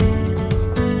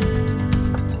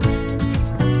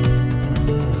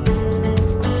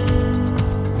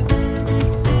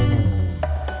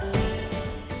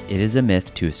It is a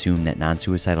myth to assume that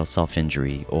non-suicidal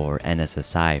self-injury, or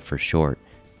NSSI for short,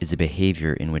 is a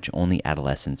behavior in which only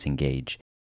adolescents engage.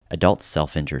 Adults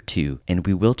self-injure too, and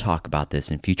we will talk about this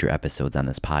in future episodes on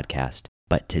this podcast.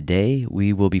 But today,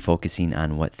 we will be focusing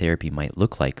on what therapy might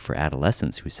look like for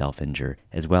adolescents who self-injure,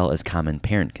 as well as common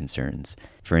parent concerns.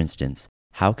 For instance,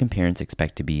 how can parents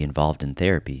expect to be involved in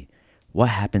therapy? What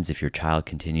happens if your child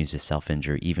continues to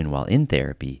self-injure even while in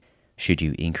therapy? Should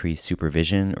you increase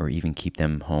supervision or even keep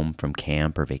them home from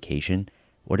camp or vacation?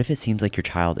 What if it seems like your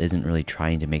child isn't really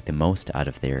trying to make the most out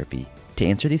of therapy? To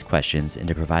answer these questions and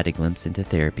to provide a glimpse into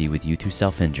therapy with youth who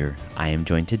self-injure, I am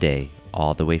joined today,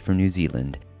 all the way from New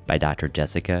Zealand, by Dr.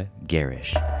 Jessica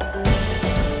Garisch.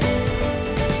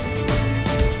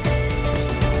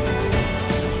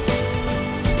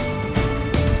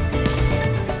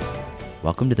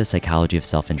 Welcome to the Psychology of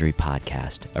Self-Injury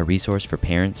podcast, a resource for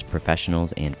parents,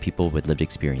 professionals, and people with lived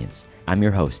experience. I'm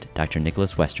your host, Dr.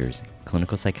 Nicholas Westers,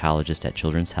 clinical psychologist at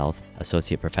Children's Health,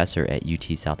 associate professor at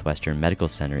UT Southwestern Medical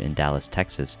Center in Dallas,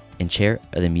 Texas, and chair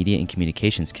of the Media and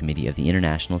Communications Committee of the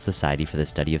International Society for the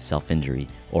Study of Self-Injury,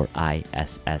 or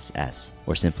ISSS,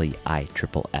 or simply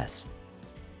ISSS.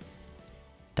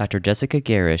 Dr. Jessica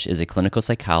Garisch is a clinical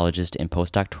psychologist and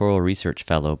postdoctoral research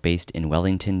fellow based in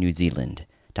Wellington, New Zealand.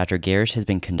 Dr. Garisch has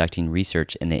been conducting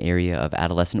research in the area of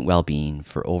adolescent well-being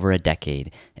for over a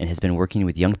decade and has been working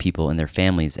with young people and their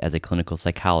families as a clinical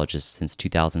psychologist since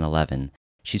 2011.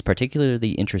 She's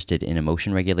particularly interested in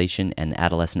emotion regulation and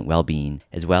adolescent well-being,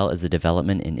 as well as the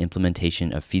development and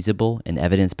implementation of feasible and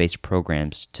evidence-based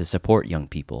programs to support young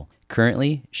people.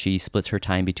 Currently, she splits her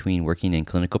time between working in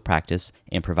clinical practice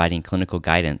and providing clinical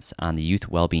guidance on the Youth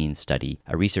Wellbeing Study,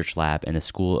 a research lab in the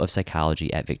School of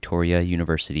Psychology at Victoria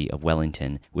University of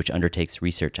Wellington, which undertakes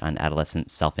research on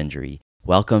adolescent self-injury.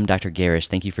 Welcome, Dr. Garisch.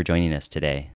 Thank you for joining us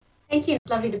today. Thank you.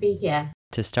 It's lovely to be here.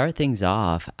 To start things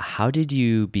off, how did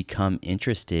you become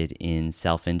interested in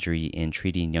self-injury and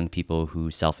treating young people who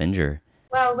self-injure?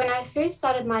 Well, when I first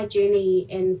started my journey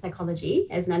in psychology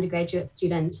as an undergraduate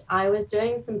student, I was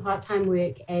doing some part-time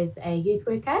work as a youth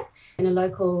worker in a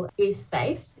local youth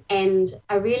space. And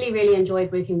I really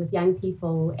enjoyed working with young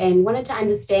people and wanted to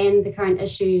understand the current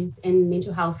issues in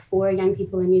mental health for young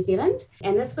people in New Zealand.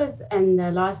 And this was in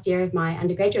the last year of my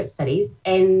undergraduate studies.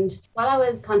 And while I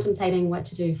was contemplating what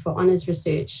to do for honours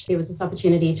research, there was this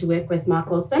opportunity to work with Mark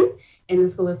Wilson in the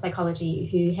School of Psychology,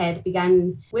 who had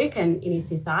begun work in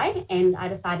NSSI, and I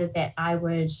decided that I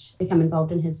would become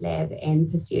involved in his lab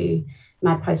and pursue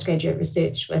my postgraduate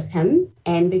research with him,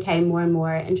 and became more and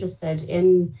more interested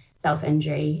in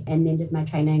self-injury, and then did my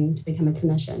training to become a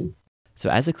clinician. So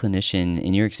as a clinician,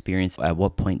 in your experience, at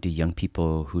what point do young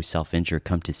people who self-injure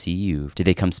come to see you? Do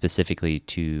they come specifically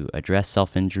to address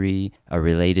self-injury, a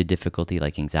related difficulty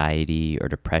like anxiety or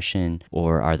depression,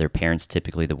 or are their parents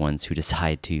typically the ones who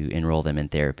decide to enroll them in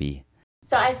therapy?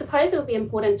 So I suppose it would be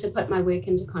important to put my work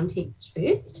into context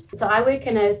first. So I work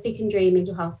in a secondary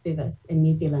mental health service in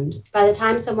New Zealand. By the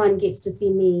time someone gets to see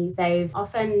me, they've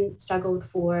often struggled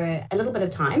for a little bit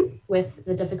of time with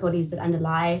the difficulties that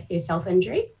underlie their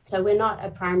self-injury. So we're not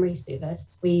a primary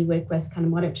service. We work with kind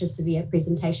of moderate to severe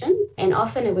presentations. And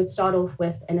often it would start off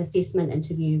with an assessment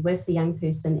interview with the young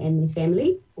person and their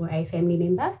family or a family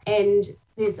member. And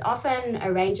there's often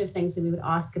a range of things that we would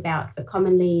ask about, but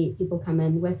commonly people come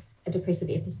in with a depressive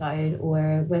episode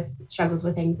or with struggles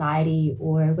with anxiety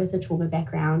or with a trauma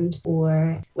background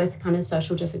or with kind of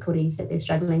social difficulties that they're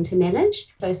struggling to manage.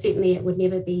 So certainly it would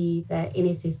never be the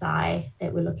NSSI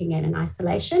that we're looking at in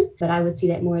isolation, but I would see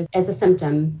that more as a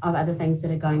symptom of other things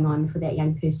that are going on for that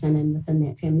young person and within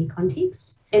that family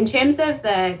context. In terms of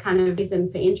the kind of reason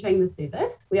for entering the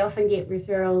service, we often get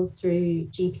referrals through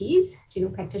GPs,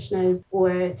 general practitioners,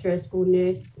 or through a school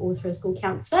nurse or through a school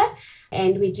counsellor.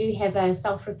 And we do have a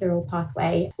self-referral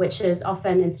pathway, which is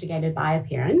often instigated by a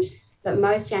parent. But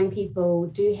most young people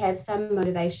do have some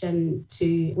motivation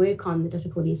to work on the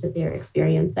difficulties that they're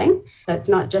experiencing. So it's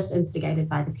not just instigated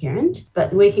by the parent,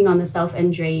 but working on the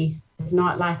self-injury is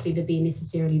not likely to be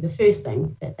necessarily the first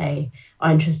thing that they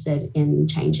are interested in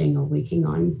changing or working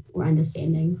on or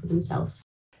understanding for themselves.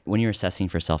 When you're assessing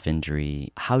for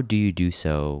self-injury, how do you do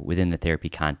so within the therapy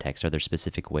context? Are there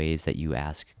specific ways that you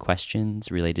ask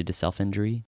questions related to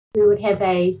self-injury? We would have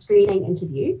a screening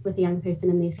interview with a young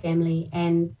person and their family,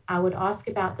 and I would ask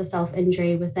about the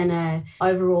self-injury within an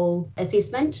overall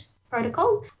assessment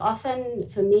protocol. Often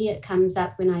for me, it comes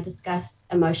up when I discuss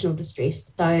emotional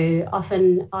distress. So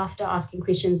often after asking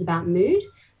questions about mood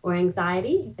or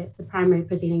anxiety, if that's the primary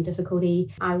presenting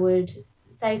difficulty, I would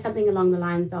say something along the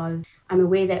lines of, I'm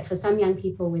aware that for some young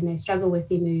people, when they struggle with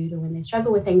their mood or when they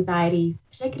struggle with anxiety,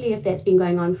 particularly if that's been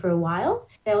going on for a while,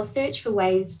 they'll search for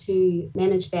ways to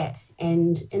manage that.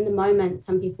 And in the moment,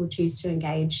 some people choose to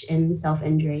engage in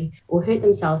self-injury or hurt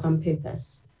themselves on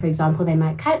purpose. For example, they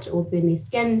might cut or burn their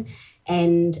skin.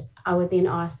 And I would then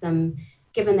ask them,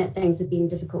 given that things have been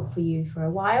difficult for you for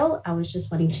a while, I was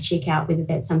just wanting to check out whether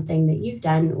that's something that you've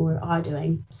done or are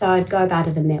doing. So I'd go about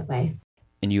it in that way.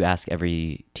 And you ask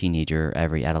every teenager,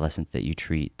 every adolescent that you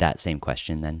treat that same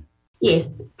question then?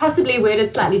 Yes, possibly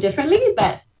worded slightly differently,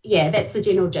 but yeah, that's the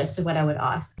general gist of what I would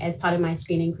ask as part of my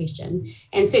screening question.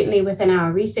 And certainly within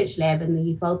our research lab in the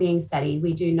youth wellbeing study,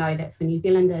 we do know that for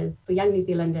young New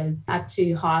Zealanders, up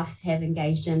to half have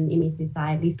engaged in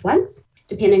MSSI at least once,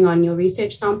 depending on your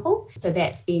research sample. So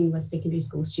that's been with secondary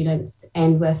school students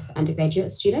and with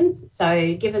undergraduate students.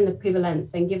 So given the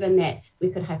prevalence and given that we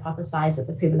could hypothesize that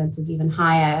the prevalence is even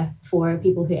higher for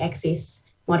people who access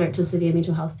moderate to severe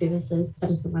mental health services, such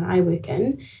as the one I work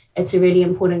in, it's a really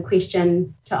important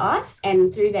question to ask.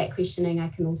 And through that questioning, I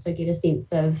can also get a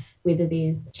sense of whether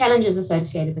there's challenges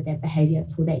associated with that behaviour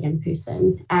for that young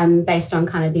person, based on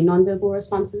kind of their nonverbal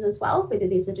responses as well, whether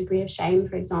there's a degree of shame,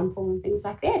 for example, and things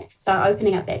like that. So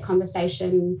opening up that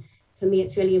conversation, for me,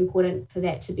 it's really important for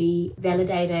that to be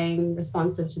validating,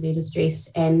 responsive to their distress,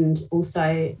 and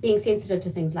also being sensitive to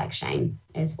things like shame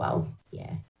as well.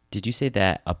 Yeah. Did you say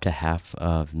that up to half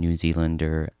of New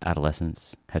Zealander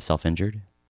adolescents have self-injured?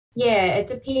 Yeah, it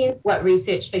depends what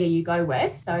research figure you go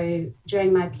with. So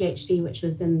during my PhD, which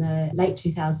was in the late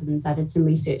 2000s, I did some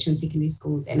research in secondary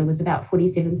schools, and it was about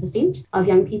 47% of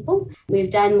young people. We've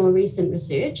done more recent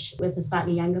research with a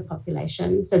slightly younger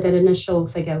population. So that initial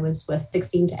figure was with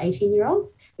 16 to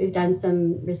 18-year-olds. We've done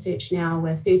some research now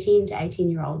with 13 to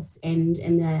 18-year-olds. And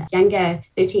in the younger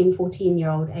 13,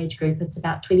 14-year-old age group, it's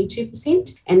about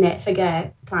 22%. And that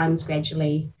figure climbs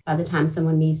gradually. By the time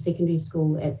someone leaves secondary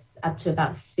school, it's up to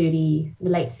about 30, the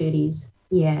late 30s.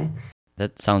 Yeah.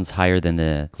 That sounds higher than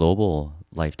the global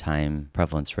lifetime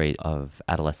prevalence rate of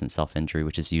adolescent self-injury,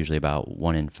 which is usually about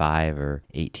 1 in 5 or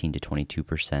 18 to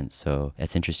 22%. So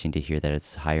it's interesting to hear that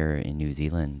it's higher in New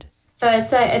Zealand. So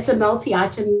it's a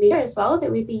multi-item measure as well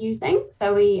that we'd be using.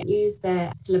 So we use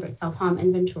the deliberate self-harm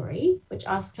inventory, which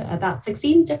asks about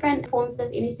 16 different forms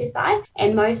of NSSI.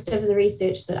 And most of the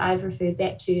research that I've referred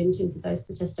back to in terms of those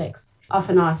statistics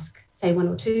often ask, say, 1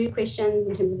 or 2 questions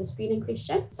in terms of a screening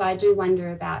question. So I do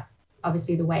wonder about,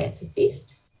 obviously, the way it's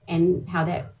assessed and how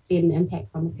that then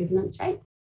impacts on the prevalence rates.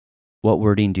 What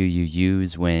wording do you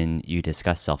use when you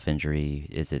discuss self-injury?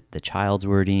 Is it the child's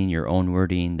wording, your own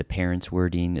wording, the parent's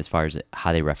wording, as far as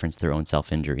how they reference their own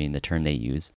self-injury and the term they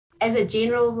use? As a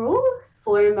general rule,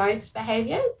 for most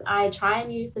behaviours, I try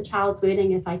and use the child's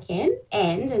wording if I can.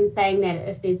 And in saying that,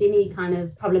 if there's any kind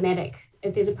of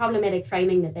if there's a problematic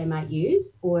framing that they might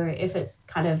use, or if it's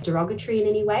kind of derogatory in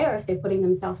any way, or if they're putting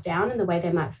themselves down in the way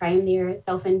they might frame their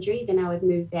self-injury, then I would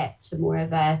move that to more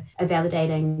of a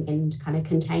validating and kind of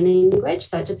containing language.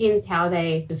 So it depends how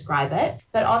they describe it.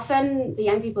 But often the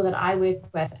young people that I work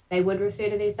with, they would refer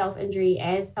to their self-injury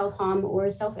as self-harm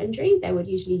or self-injury. They would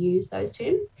usually use those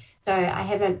terms. So I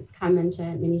haven't come into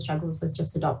many struggles with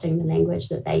just adopting the language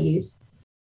that they use.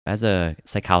 As a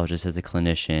psychologist, as a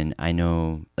clinician, I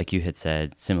know, like you had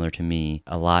said, similar to me,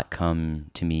 a lot come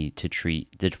to me to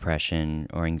treat the depression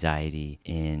or anxiety,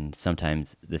 and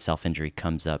sometimes the self-injury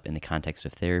comes up in the context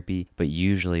of therapy, but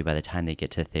usually by the time they get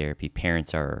to therapy,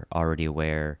 parents are already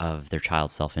aware of their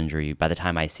child's self-injury by the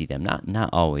time I see them. Not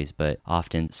always, but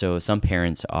often. So some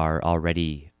parents are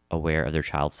already aware of their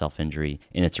child's self-injury,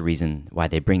 and it's a reason why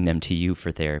they bring them to you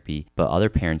for therapy. But other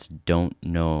parents don't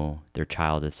know their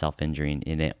child is self-injuring,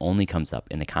 and it only comes up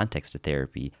in the context of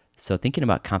therapy. So thinking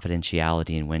about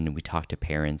confidentiality and when we talk to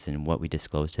parents and what we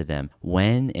disclose to them,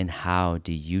 when and how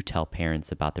do you tell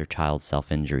parents about their child's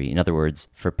self-injury? In other words,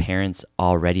 for parents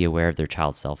already aware of their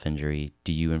child's self-injury,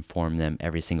 do you inform them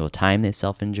every single time they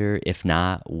self-injure? If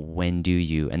not, when do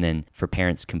you? And then for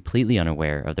parents completely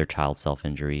unaware of their child's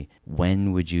self-injury,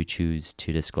 when would you choose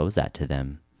to disclose that to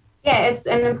them? Yeah, it's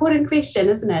an important question,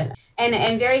 isn't it?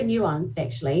 And very nuanced,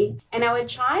 actually. And I would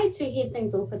try to head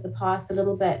things off at the pass a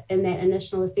little bit in that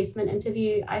initial assessment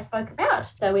interview I spoke about.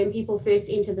 So when people first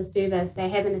enter the service, they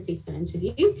have an assessment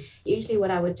interview. Usually what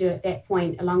I would do at that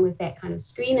point, along with that kind of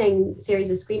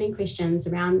series of screening questions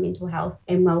around mental health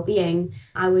and well-being,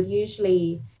 I would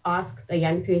usually ask the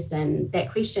young person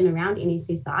that question around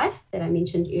NSSI that I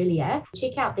mentioned earlier,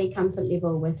 check out their comfort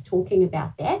level with talking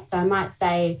about that. So I might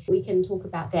say, we can talk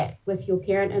about that with your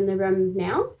parent in the room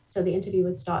now. So the interview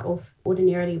would start off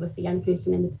ordinarily with the young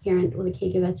person and the parent or the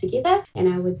caregiver together.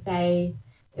 And I would say,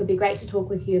 would be great to talk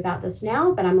with you about this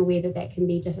now, but I'm aware that that can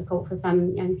be difficult for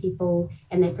some young people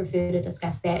and they prefer to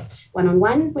discuss that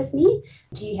one-on-one with me.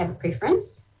 Do you have a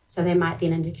preference? So they might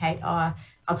then indicate, oh,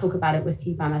 I'll talk about it with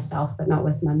you by myself, but not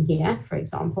with mum here, for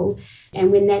example.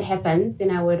 And when that happens, then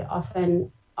I would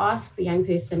often ask the young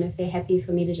person if they're happy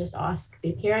for me to just ask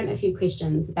their parent a few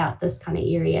questions about this kind of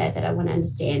area that I want to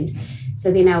understand.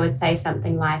 So then I would say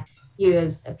something like, you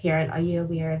as a parent, are you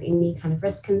aware of any kind of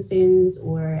risk concerns,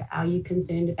 or are you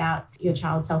concerned about your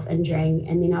child self-injuring?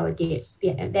 And then I would get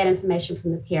that information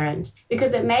from the parent,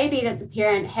 because it may be that the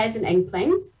parent has an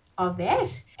inkling of that.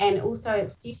 And also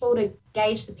it's useful to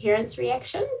gauge the parent's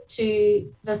reaction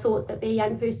to the thought that their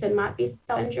young person might be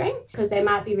self-injuring, because they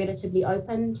might be relatively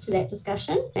open to that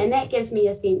discussion. And that gives me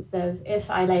a sense of,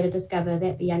 if I later discover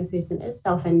that the young person is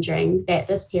self-injuring, that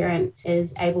this parent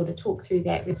is able to talk through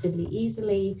that relatively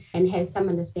easily and has some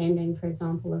understanding, for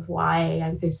example, of why a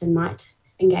young person might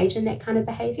engage in that kind of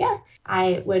behaviour.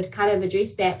 I would kind of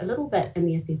address that a little bit in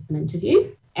the assessment interview.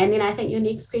 And then I think your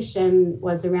next question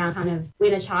was around kind of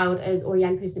when a child is or a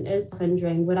young person is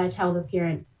self-injuring, would I tell the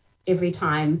parent every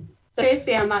time? So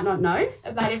firstly, I might not know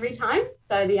about every time.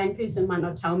 So the young person might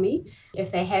not tell me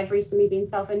if they have recently been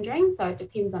self-injuring. So it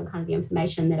depends on kind of the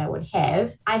information that I would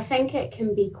have. I think it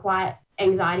can be quite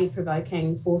anxiety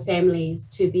provoking for families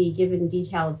to be given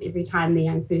details every time the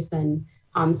young person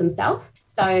harms himself.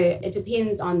 So it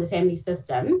depends on the family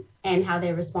system and how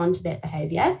they respond to that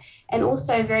behaviour, and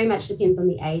also very much depends on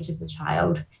the age of the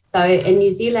child. So in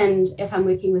New Zealand, if I'm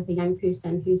working with a young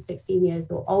person who's 16 years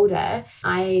or older,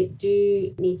 I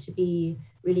do need to be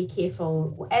really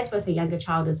careful, as with a younger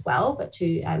child as well, but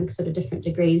to sort of different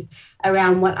degrees,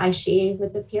 around what I share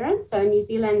with the parents. So in New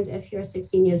Zealand, if you're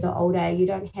 16 years or older, you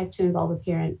don't have to involve a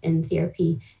parent in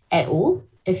therapy at all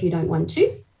if you don't want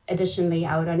to. Additionally,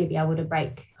 I would only be able to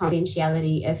break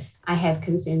confidentiality if I have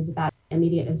concerns about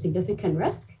immediate and significant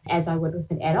risk, as I would with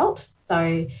an adult.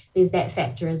 So there's that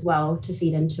factor as well to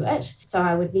feed into it. So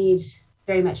I would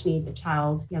very much need the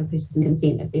young person's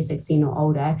consent if they're 16 or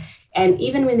older. And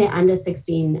even when they're under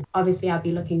 16, obviously I'll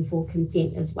be looking for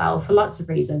consent as well, for lots of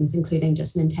reasons, including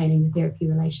just maintaining the therapy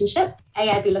relationship.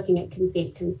 I'd be looking at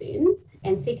consent concerns.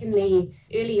 And secondly,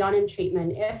 early on in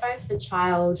treatment, if both the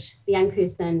child, the young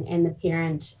person and the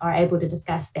parent are able to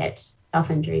discuss that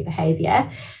self-injury behaviour,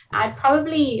 I'd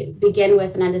probably begin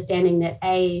with an understanding that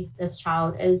this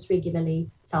child is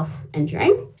regularly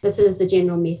self-injuring. This is the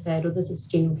general method, or this is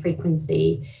the general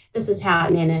frequency. This is how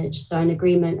it's managed. So an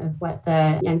agreement of what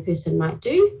the young person might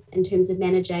do in terms of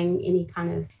managing any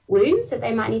kind of wounds that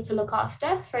they might need to look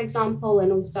after, for example,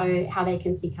 and also how they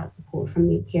can seek out support from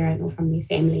their parent or from their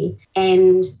family.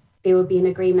 And there will be an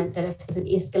agreement that if there's an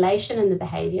escalation in the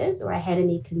behaviours or I had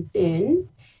any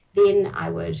concerns, then I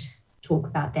would talk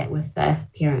about that with the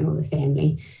parent or the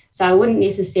family. So I wouldn't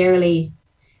necessarily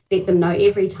let them know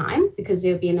every time, because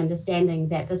there'll be an understanding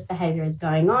that this behaviour is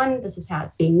going on, this is how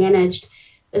it's being managed,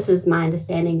 this is my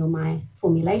understanding or my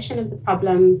formulation of the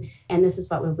problem, and this is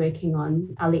what we're working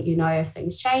on. I'll let you know if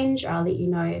things change, or I'll let you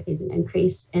know if there's an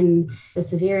increase in the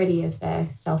severity of the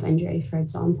self-injury, for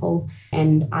example,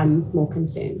 and I'm more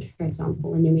concerned, for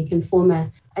example, and then we can form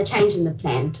a change in the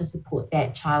plan to support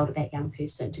that child or that young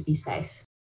person to be safe.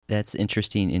 That's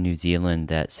interesting in New Zealand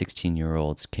that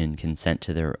 16-year-olds can consent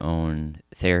to their own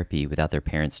therapy without their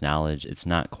parents' knowledge. It's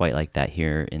not quite like that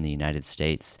here in the United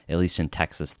States. At least in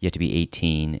Texas, you have to be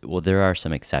 18. Well, there are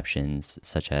some exceptions,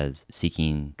 such as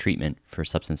seeking treatment for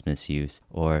substance misuse,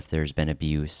 or if there's been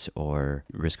abuse or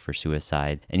risk for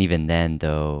suicide. And even then,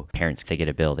 though, parents, if they get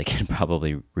a bill, they can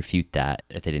probably refute that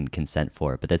if they didn't consent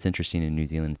for it. But that's interesting in New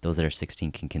Zealand. Those that are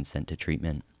 16 can consent to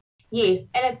treatment.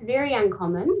 Yes, and it's very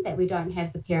uncommon that we don't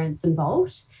have the parents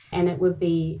involved, and it would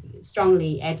be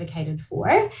strongly advocated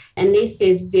for, unless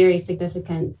there's very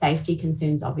significant safety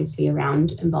concerns, obviously,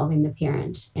 around involving the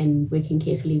parent and working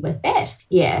carefully with that.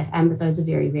 But those are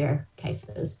very rare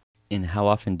cases. And how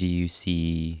often do you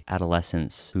see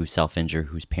adolescents who self-injure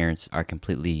whose parents are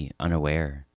completely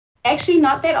unaware? Actually,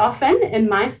 not that often in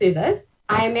my service.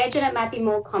 I imagine it might be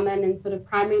more common in sort of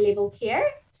primary level care.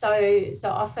 So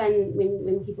often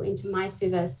when people enter my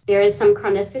service, there is some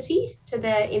chronicity to the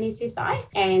NSSI.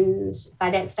 And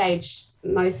by that stage,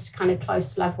 most kind of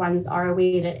close loved ones are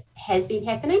aware that it has been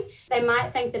happening. They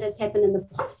might think that it's happened in the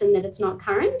past and that it's not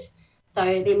current. So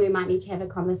then we might need to have a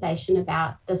conversation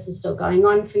about, this is still going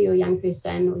on for your young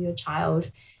person or your child.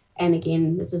 And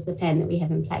again, this is the plan that we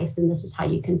have in place, and this is how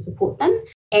you can support them.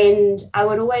 And I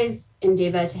would always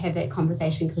endeavour to have that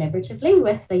conversation collaboratively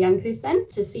with the young person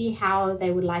to see how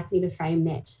they would like me to frame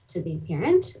that to their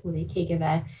parent or their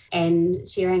caregiver, and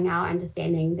sharing our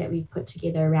understanding that we've put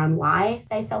together around why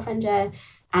they self-injure,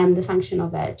 the function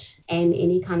of it and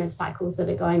any kind of cycles that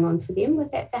are going on for them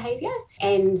with that behavior.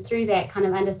 And through that kind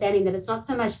of understanding that it's not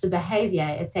so much the behavior,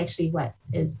 it's actually what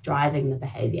is driving the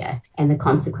behavior and the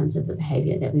consequence of the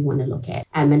behavior that we want to look at.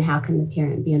 And how can the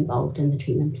parent be involved in the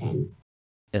treatment plan?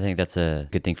 I think that's a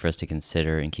good thing for us to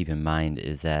consider and keep in mind,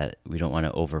 is that we don't want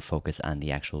to over focus on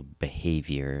the actual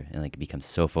behavior and like become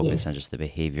so focused on just the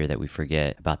behavior that we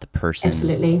forget about the person.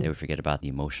 Absolutely. That we forget about the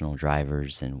emotional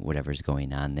drivers and whatever's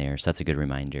going on there. So that's a good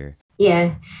reminder.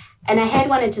 Yeah. And I had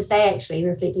wanted to say, actually,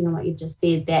 reflecting on what you've just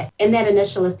said, that in that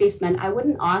initial assessment, I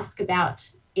wouldn't ask about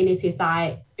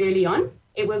NSSI early on.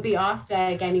 It would be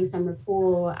after gaining some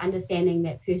rapport, understanding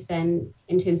that person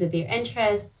in terms of their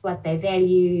interests, what they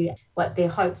value, what their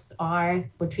hopes are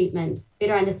for treatment,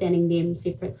 better understanding them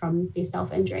separate from their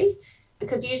self-injury.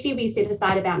 Because usually we set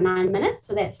aside about 9 minutes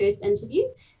for that first interview.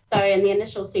 So in the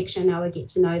initial section, I would get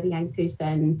to know the young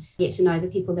person, get to know the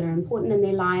people that are important in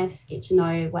their life, get to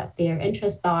know what their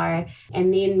interests are,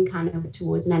 and then kind of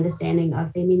towards an understanding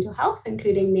of their mental health,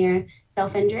 including their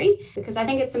self-injury. Because I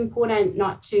think it's important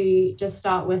not to just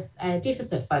start with a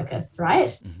deficit focus, right?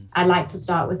 Mm-hmm. I like to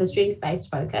start with a strength-based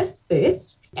focus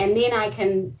first, and then I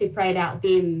can separate out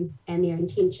them and their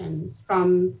intentions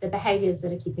from the behaviors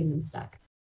that are keeping them stuck.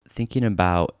 Thinking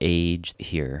about age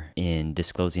here in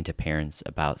disclosing to parents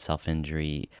about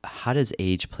self-injury, how does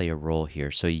age play a role here?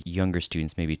 So younger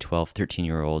students, maybe 12,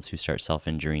 13-year-olds who start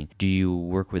self-injuring, do you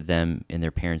work with them and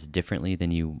their parents differently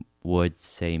than you would,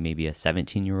 say, maybe a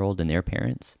 17-year-old and their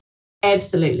parents?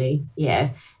 Absolutely. Yeah,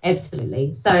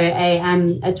 absolutely. So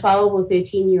a 12 or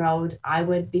 13-year-old, I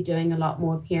would be doing a lot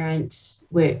more parent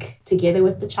work together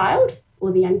with the child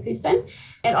or the young person.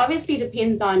 It obviously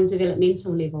depends on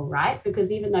developmental level, right?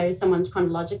 Because even though someone's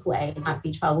chronological age might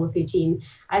be 12 or 13,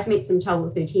 I've met some 12 or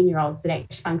 13-year-olds that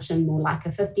actually function more like a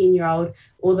 15-year-old,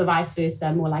 or the vice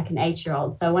versa, more like an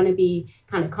 8-year-old. So I want to be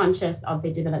kind of conscious of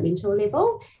their developmental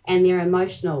level and their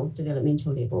emotional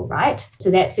developmental level, right?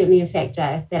 So that's certainly a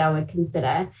factor that I would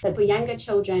consider. But for younger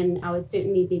children, I would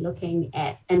certainly be looking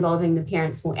at involving the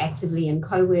parents more actively in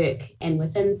co-work and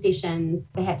within sessions,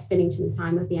 perhaps spending some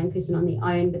time with the young person on their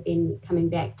own, but then coming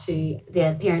back to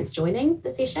their parents joining the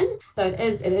session. So it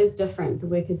is different. The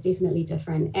work is definitely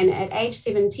different. And at age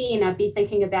 17, I'd be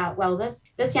thinking about, well, this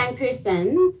young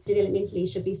person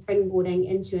developmentally should be springboarding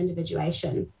into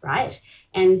individuation, right?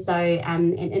 And so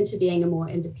and into being a more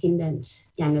independent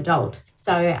young adult.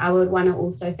 So I would want to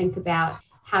also think about,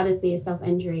 how does their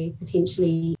self-injury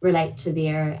potentially relate to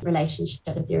their relationship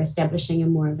that they're establishing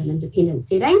in more of an independent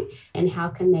setting, and how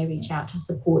can they reach out to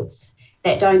supports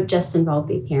that don't just involve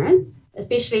their parents,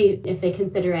 especially if they're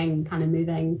considering kind of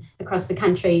moving across the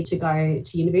country to go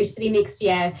to university next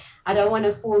year. I don't want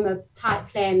to form a tight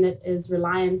plan that is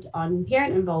reliant on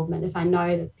parent involvement if I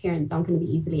know that parents aren't going to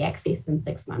be easily accessed in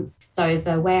 6 months. So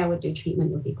the way I would do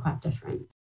treatment would be quite different.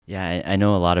 Yeah, I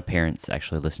know a lot of parents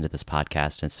actually listen to this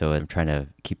podcast, and so I'm trying to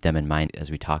keep them in mind as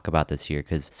we talk about this here,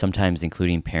 because sometimes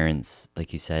including parents,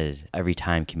 like you said, every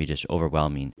time can be just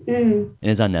overwhelming and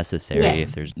is unnecessary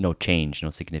if there's no change,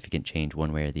 no significant change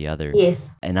one way or the other.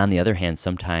 Yes. And on the other hand,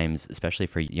 sometimes, especially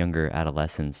for younger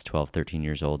adolescents, 12, 13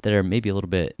 years old, that are maybe a little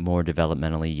bit more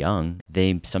developmentally young,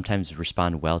 they sometimes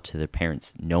respond well to their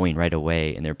parents knowing right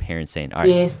away, and their parents saying, all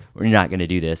right, we're not going to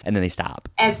do this, and then they stop.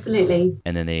 Absolutely.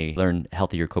 And then they learn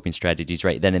healthier coping strategies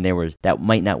right then and there, where that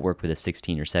might not work with a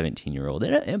 16 or 17-year-old.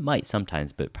 It might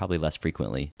sometimes, but probably less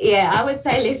frequently. Yeah, I would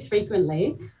say less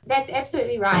frequently. That's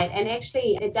absolutely right. And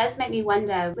actually, it does make me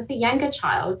wonder, with a younger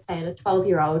child, say a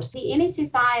 12-year-old, the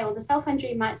NSSI or the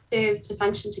self-injury might serve to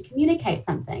function to communicate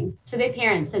something to their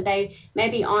parents that they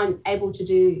maybe aren't able to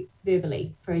do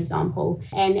verbally, for example,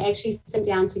 and actually sit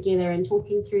down together and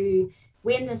talking through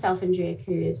when the self-injury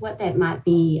occurs, what that might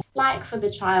be like for the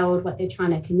child, what they're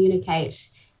trying to communicate,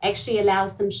 actually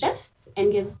allows some shifts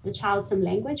and gives the child some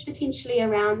language potentially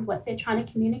around what they're trying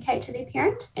to communicate to their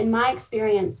parent. In my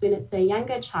experience, when it's a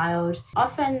younger child,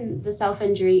 often the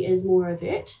self-injury is more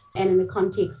overt and in the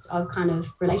context of kind of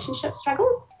relationship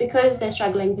struggles, because they're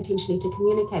struggling potentially to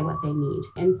communicate what they need.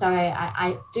 And so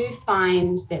I do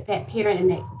find that parent and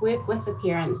that work with the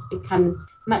parents becomes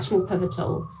much more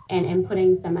pivotal, and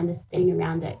putting some understanding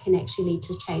around it can actually lead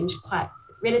to change quite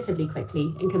relatively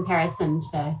quickly in comparison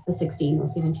to the 16 or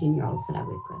 17-year-olds that I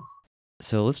work with.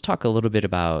 So let's talk a little bit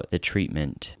about the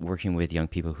treatment, working with young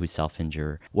people who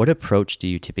self-injure. What approach do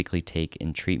you typically take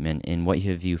in treatment, and what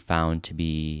have you found to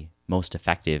be most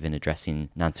effective in addressing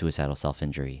non-suicidal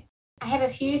self-injury? I have a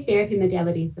few therapy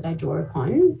modalities that I draw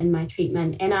upon in my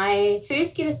treatment, and I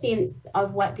first get a sense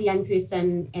of what the young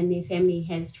person and their family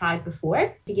has tried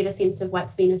before to get a sense of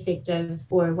what's been effective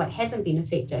or what hasn't been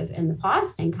effective in the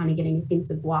past, and kind of getting a sense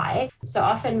of why. So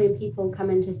often when people come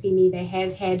in to see me, they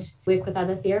have had work with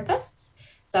other therapists.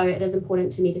 So it is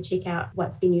important to me to check out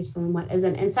what's been useful and what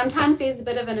isn't. And sometimes there's a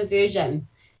bit of an aversion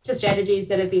to strategies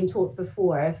that have been taught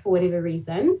before for whatever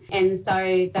reason. And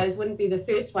so those wouldn't be the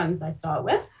first ones I start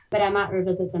with, but I might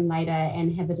revisit them later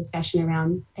and have a discussion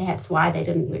around perhaps why they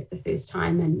didn't work the first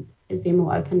time, and is there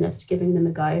more openness to giving them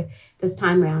a go this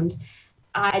time round.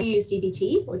 I use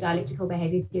DBT, or dialectical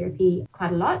behaviour therapy,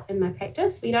 quite a lot in my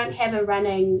practice. We don't have a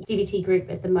running DBT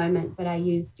group at the moment, but I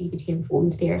use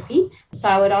DBT-informed therapy. So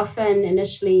I would often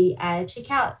initially check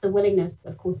out the willingness,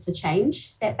 of course, to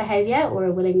change that behaviour, or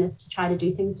a willingness to try to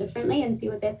do things differently and see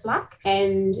what that's like,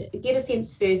 and get a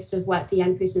sense first of what the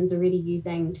young person's already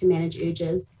using to manage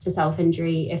urges to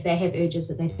self-injury, if they have urges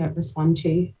that they don't respond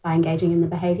to by engaging in the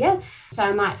behaviour. So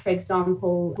I might, for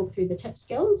example, talk through the tip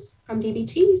skills from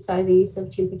DBT, so the use of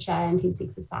temperature, intense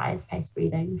exercise, paced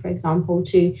breathing, for example,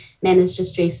 to manage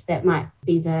distress that might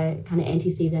be the kind of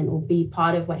antecedent or be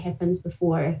part of what happens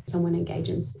before someone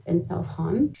engages in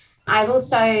self-harm. I've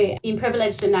also been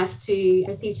privileged enough to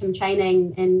receive some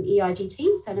training in EIGT,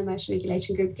 so an emotion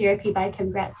regulation group therapy, by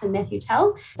Kim Gratz and Matthew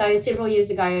Tell. So several years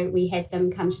ago, we had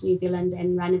them come to New Zealand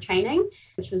and run a training,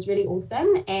 which was really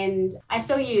awesome. And I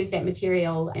still use that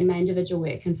material in my individual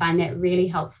work and find that really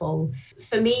helpful.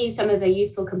 For me, some of the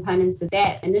useful components of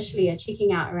that initially are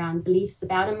checking out around beliefs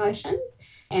about emotions,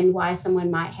 and why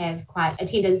someone might have quite a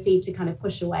tendency to kind of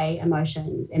push away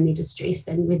emotions and their distress,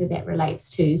 and whether that relates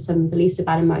to some beliefs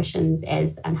about emotions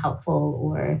as unhelpful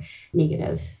or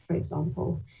negative, for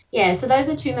example. Yeah, so those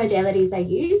are two modalities I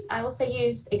use. I also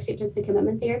use acceptance and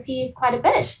commitment therapy quite a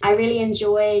bit. I really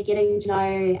enjoy getting to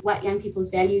know what young people's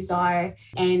values are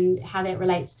and how that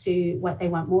relates to what they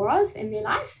want more of in their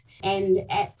life. And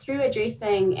through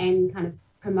addressing and kind of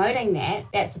promoting that,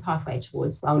 that's a pathway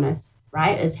towards wellness,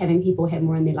 right? Is having people have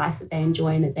more in their life that they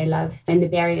enjoy and that they love, and the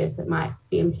barriers that might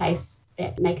be in place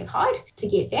that make it hard to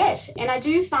get that. And I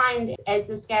do find as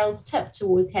the scales tip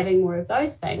towards having more of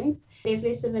those things, there's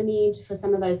less of a need for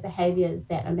some of those behaviours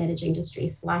that are managing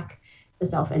distress, like the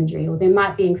self-injury, or there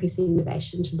might be increasing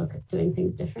motivation to look at doing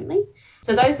things differently.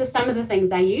 So those are some of the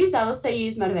things I use. I also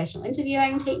use motivational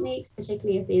interviewing techniques,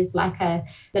 particularly if there's like a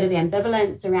bit of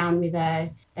ambivalence around whether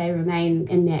they remain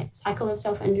in that cycle of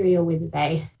self-injury or whether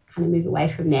they kind of move away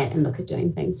from that and look at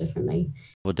doing things differently.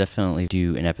 We'll definitely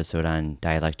do an episode on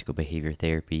dialectical behavior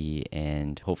therapy,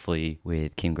 and hopefully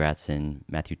with Kim Gratz and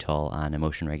Matthew Tull on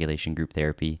emotion regulation group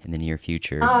therapy in the near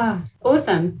future. Ah,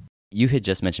 awesome. You had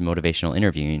just mentioned motivational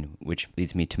interviewing, which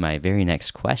leads me to my very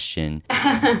next question.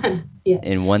 Yeah.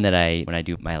 And one that when I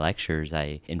do my lectures,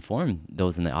 I inform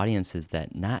those in the audience is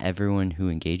that not everyone who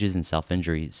engages in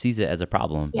self-injury sees it as a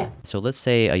problem. Yeah. So let's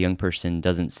say a young person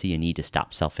doesn't see a need to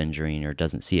stop self-injuring or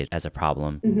doesn't see it as a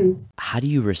problem. Mm-hmm. How do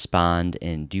you respond,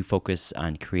 and do you focus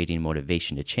on creating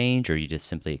motivation to change, or you just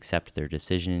simply accept their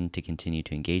decision to continue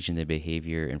to engage in the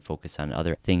behavior and focus on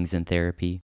other things in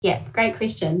therapy? Yeah, great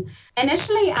question.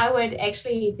 Initially, I would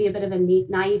actually be a bit of a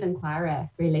naive inquirer,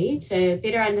 really, to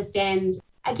better understand,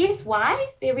 I guess, why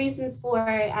their reasons for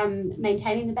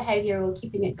maintaining the behaviour or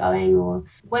keeping it going, or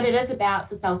what it is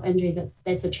about the self-injury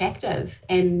that's attractive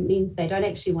and means they don't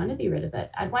actually want to be rid of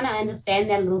it. I'd want to understand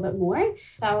that a little bit more.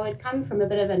 So I would come from a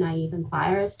bit of a naive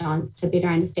inquirer stance to better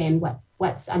understand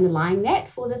what's underlying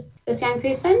that for this young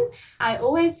person. I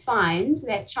always find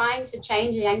that trying to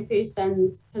change a young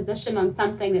person's position on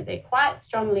something that they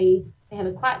have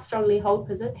a quite strongly held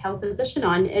position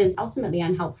on is ultimately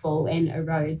unhelpful and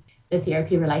erodes the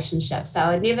therapy relationship. So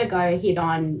I would never go head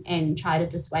on and try to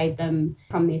dissuade them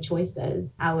from their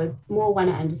choices. I would more want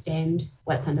to understand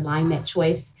what's underlying that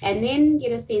choice, and then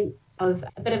get a sense of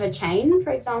a bit of a chain,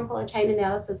 for example, a chain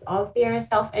analysis of their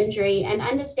self-injury, and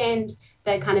understand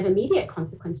the kind of immediate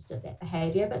consequences of that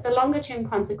behavior, but the longer term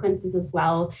consequences as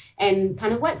well, and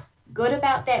kind of what's good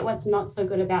about that, what's not so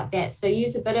good about that. So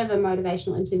use a bit of a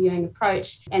motivational interviewing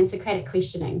approach and Socratic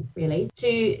questioning, really,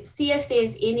 to see if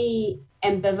there's any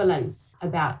ambivalence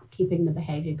about keeping the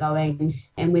behavior going,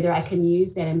 and whether I can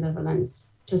use that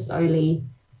ambivalence to slowly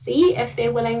see if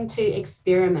they're willing to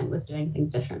experiment with doing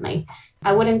things differently.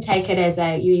 I wouldn't take it as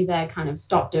you either kind of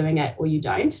stop doing it or you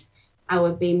don't. I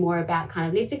would be more about kind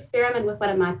of, let's experiment with what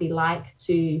it might be like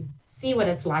to see what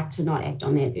it's like to not act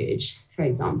on that urge, for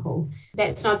example.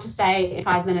 That's not to say in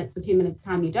 5 minutes or 10 minutes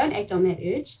time you don't act on that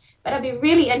urge, but I'd be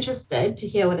really interested to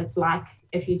hear what it's like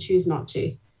if you choose not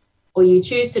to, or you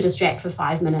choose to distract for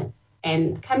 5 minutes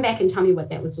and come back and tell me what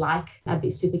that was like. I'd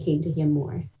be super keen to hear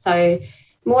more. So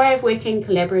more of working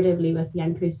collaboratively with the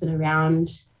young person around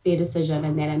their decision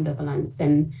and that ambivalence,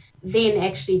 and then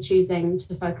actually choosing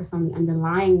to focus on the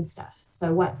underlying stuff.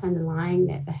 So what's underlying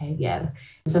that behavior?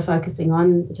 So focusing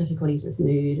on the difficulties with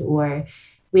mood or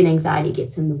when anxiety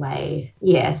gets in the way.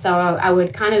 Yeah, so I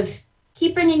would kind of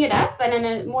keep bringing it up, but in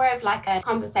a more of like a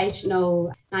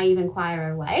conversational, naive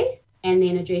inquirer way, and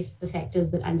then address the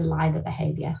factors that underlie the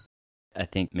behavior. I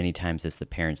think many times it's the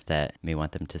parents that may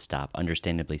want them to stop,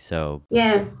 understandably so.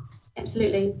 Yeah,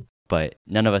 absolutely. But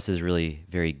none of us is really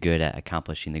very good at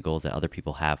accomplishing the goals that other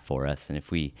people have for us. And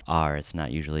if we are, it's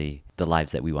not usually the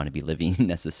lives that we want to be living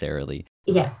necessarily.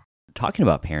 Yeah. Talking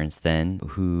about parents then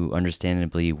who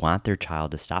understandably want their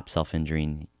child to stop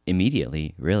self-injuring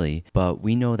immediately, really, but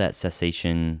we know that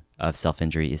cessation of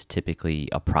self-injury is typically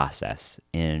a process,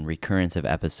 and recurrence of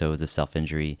episodes of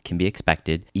self-injury can be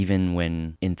expected even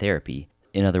when in therapy.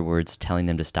 In other words, telling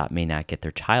them to stop may not get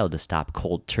their child to stop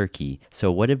cold turkey.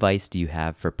 So what advice do you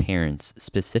have for parents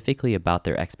specifically about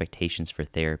their expectations for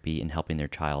therapy and helping their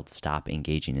child stop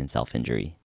engaging in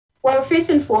self-injury? Well, first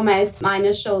and foremost, my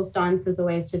initial stance is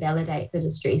always to validate the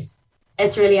distress.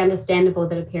 It's really understandable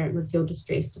that a parent would feel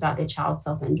distressed about their child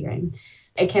self-injuring.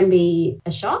 It can be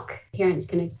a shock. Parents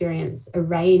can experience a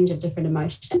range of different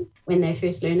emotions when they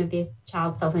first learn of their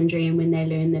child's self-injury and when they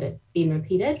learn that it's been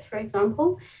repeated, for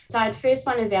example. So I'd first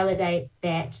want to validate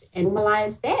that and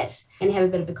normalize that and have a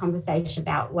bit of a conversation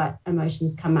about what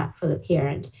emotions come up for the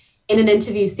parent in an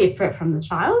interview separate from the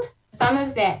child. Some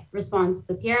of that response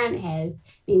the parent has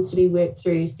needs to be worked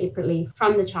through separately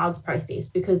from the child's process,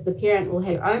 because the parent will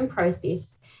have their own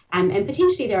process and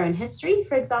potentially their own history,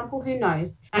 for example, who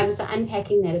knows? So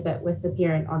unpacking that a bit with the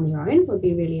parent on their own would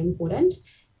be really important.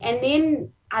 And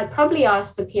then I'd probably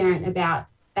ask the parent about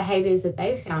behaviours that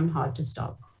they've found hard to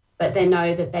stop, but they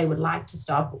know that they would like to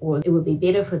stop, or it would be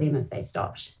better for them if they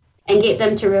stopped. And get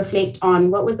them to reflect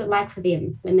on what was it like for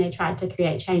them when they tried to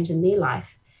create change in their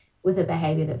life with a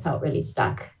behaviour that felt really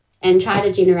stuck, and try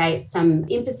to generate some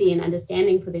empathy and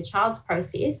understanding for their child's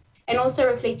process, and also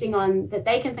reflecting on that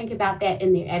they can think about that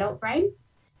in their adult brain.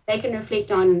 They can reflect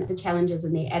on the challenges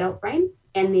in their adult brain,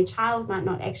 and their child might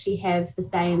not actually have the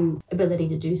same ability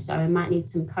to do so and might need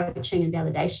some coaching and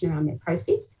validation around that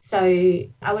process. So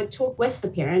I would talk with the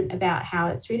parent about how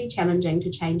it's really challenging to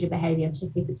change a behaviour,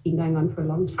 particularly if it's been going on for a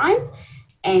long time,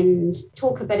 and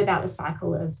talk a bit about the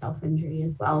cycle of self-injury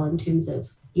as well, in terms of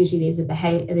usually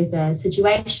there's a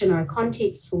situation or a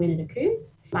context for when it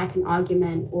occurs, like an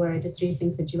argument or a distressing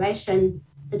situation.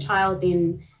 The child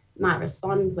then might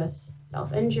respond with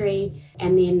self-injury,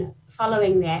 and then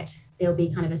following that, there'll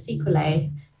be kind of a sequelae,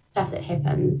 stuff that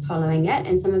happens following it,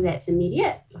 and some of that's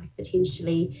immediate, like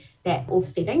potentially that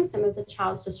offsetting some of the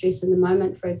child's distress in the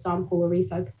moment, for example, or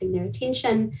refocusing their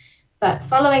attention. But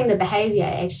following the behaviour,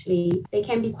 actually, there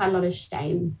can be quite a lot of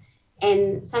shame.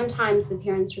 And sometimes the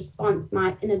parent's response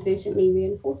might inadvertently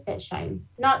reinforce that shame,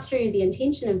 not through the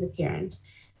intention of the parent,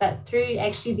 but through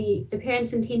actually the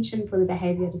parent's intention for the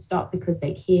behaviour to stop because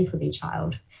they care for their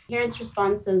child. Parents'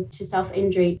 responses to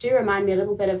self-injury do remind me a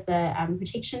little bit of the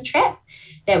protection trap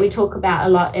that we talk about a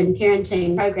lot in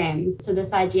parenting programs. So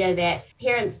this idea that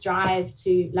parents' drive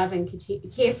to love and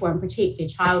care for and protect their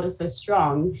child is so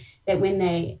strong that when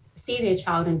they see their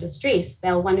child in distress,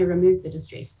 they'll want to remove the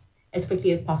distress as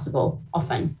quickly as possible,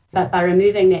 often. But by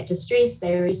removing that distress,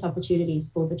 they reduce opportunities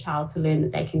for the child to learn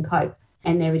that they can cope,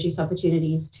 and they reduce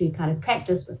opportunities to kind of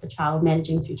practice with the child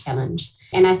managing through challenge.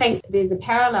 And I think there's a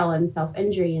parallel in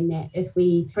self-injury in that if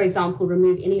we, for example,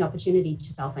 remove any opportunity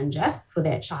to self-injure for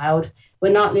that child,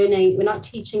 we're not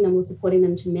teaching them or supporting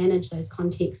them to manage those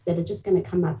contexts that are just going to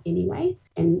come up anyway,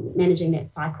 and managing that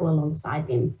cycle alongside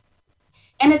them.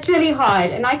 And it's really hard.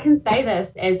 And I can say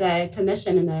this as a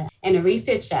clinician and a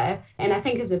researcher. And I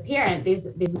think as a parent,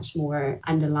 there's much more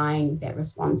underlying that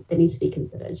response that needs to be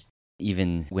considered.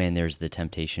 Even when there's the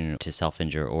temptation to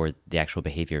self-injure or the actual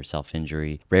behavior of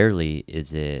self-injury, rarely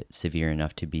is it severe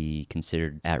enough to be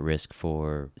considered at risk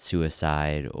for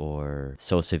suicide or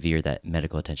so severe that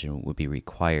medical attention would be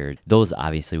required. Those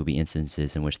obviously would be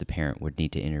instances in which the parent would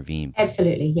need to intervene.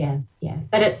 Absolutely, yeah.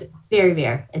 But it's very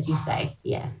rare, as you say,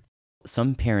 yeah.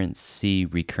 Some parents see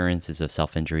recurrences of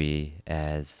self-injury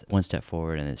as one step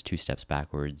forward and as two steps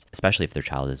backwards, especially if their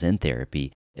child is in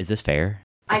therapy. Is this fair?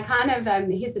 I kind of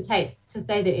hesitate to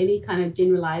say that any kind of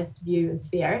generalized view is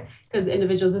fair, because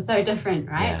individuals are so different,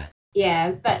 right?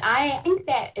 Yeah, but I think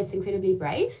that it's incredibly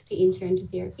brave to enter into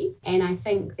therapy. And I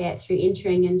think that through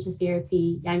entering into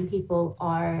therapy, young people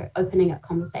are opening up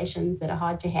conversations that are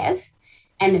hard to have.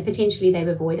 and that potentially they've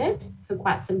avoided for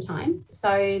quite some time.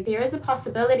 So there is a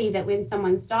possibility that when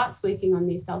someone starts working on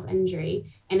their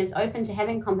self-injury and is open to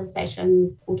having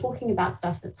conversations or talking about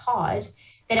stuff that's hard,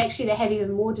 that actually they have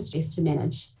even more distress to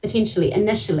manage, potentially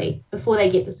initially, before they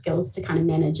get the skills to kind of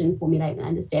manage and formulate and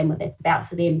understand what that's about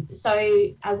for them. So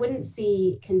I wouldn't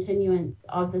see continuance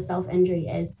of the self-injury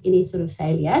as any sort of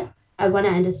failure. I want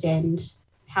to understand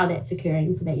how that's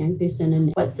occurring for that young person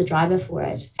and what's the driver for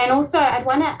it. And also I'd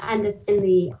want to understand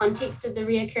the context of the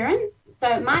reoccurrence. So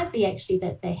it might be actually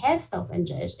that they have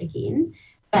self-injured again,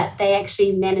 but they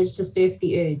actually managed to surf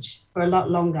the urge for a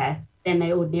lot longer than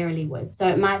they ordinarily would. So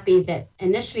it might be that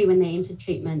initially when they entered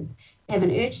treatment, they have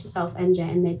an urge to self-injure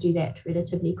and they do that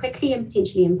relatively quickly and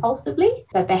potentially impulsively,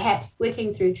 but perhaps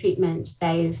working through treatment,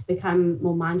 they've become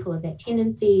more mindful of that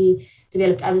tendency,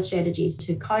 developed other strategies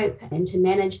to cope and to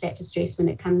manage that distress when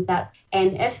it comes up.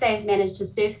 And if they've managed to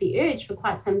surf the urge for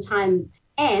quite some time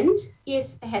and,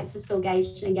 yes, perhaps have still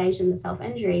engaged in the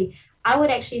self-injury, I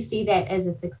would actually see that as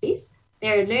a success.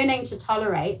 They're learning to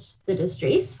tolerate the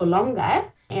distress for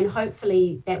longer, and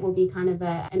hopefully that will be kind of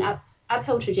an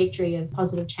uphill trajectory of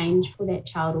positive change for that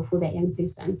child or for that young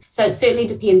person. So it certainly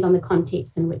depends on the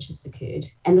context in which it's occurred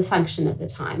and the function at the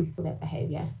time for that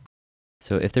behaviour.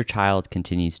 So if their child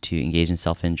continues to engage in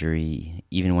self-injury,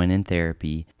 even when in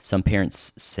therapy, some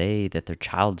parents say that their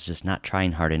child's just not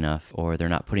trying hard enough or they're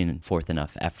not putting forth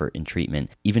enough effort in treatment,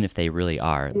 even if they really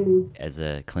are. As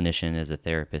a clinician, as a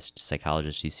therapist,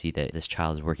 psychologist, you see that this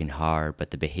child is working hard, but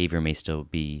the behavior may still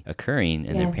be occurring,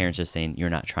 and their parents are saying,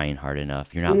 you're not trying hard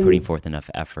enough, you're not putting forth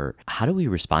enough effort. How do we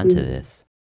respond to this?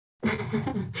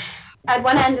 I'd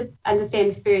want to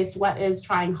understand first what is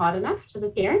trying hard enough to the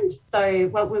parent. So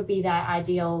what would be the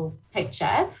ideal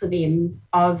picture for them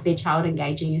of their child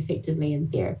engaging effectively in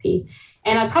therapy?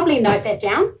 And I'd probably note that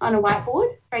down on a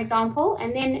whiteboard, for example,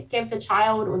 and then give the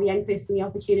child or the young person the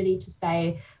opportunity to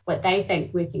say what they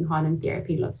think working hard in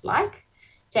therapy looks like,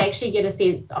 to actually get a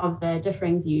sense of the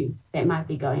differing views that might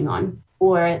be going on,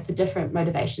 or the different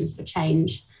motivations for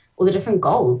change, or the different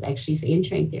goals actually for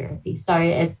entering therapy. So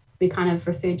as we kind of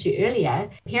referred to earlier,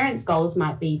 parents' goals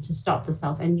might be to stop the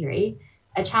self-injury.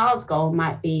 A child's goal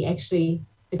might be actually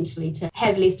potentially to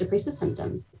have less depressive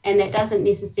symptoms. And that doesn't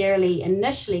necessarily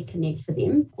initially connect for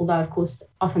them, although of course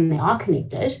often they are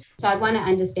connected. So I'd want to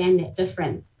understand that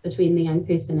difference between the young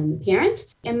person and the parent.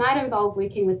 It might involve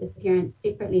working with the parents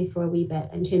separately for a wee bit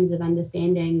in terms of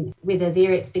understanding whether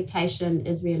their expectation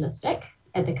is realistic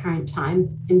at the current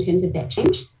time in terms of that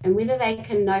change, and whether they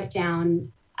can note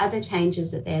down other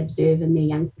changes that they observe in their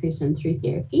young person through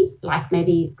therapy, like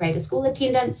maybe greater school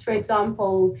attendance, for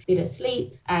example, better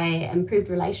sleep, improved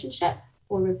relationship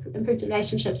or improved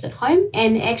relationships at home,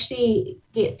 and actually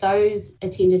get those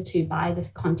attended to by the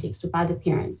context or by the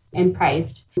parents and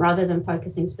praised, rather than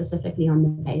focusing specifically on the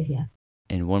behavior.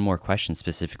 And one more question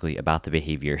specifically about the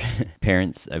behavior.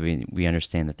 Parents, I mean, we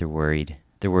understand that they're worried.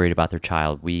 They're worried about their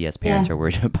child. We as parents are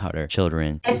worried about our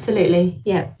children. Absolutely,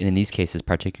 yeah. And in these cases,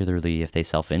 particularly if they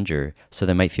self-injure, so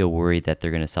they might feel worried that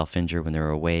they're going to self-injure when they're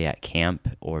away at camp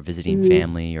or visiting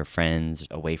family or friends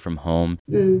away from home.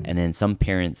 And then some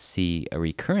parents see a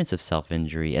recurrence of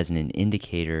self-injury as an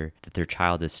indicator that their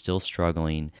child is still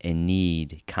struggling and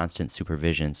need constant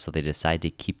supervision, so they decide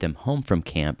to keep them home from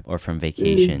camp or from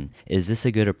vacation. Is this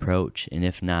a good approach? And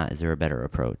if not, is there a better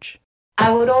approach? I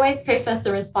would always preface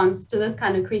the response to this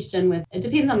kind of question with, it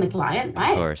depends on the client,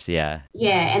 right? Of course, yeah.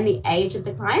 Yeah, and the age of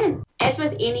the client. As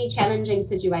with any challenging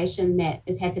situation that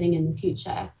is happening in the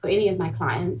future, for any of my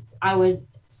clients, I would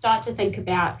start to think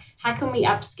about how can we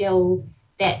upskill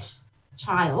that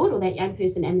child or that young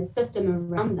person and the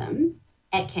system around them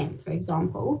at camp, for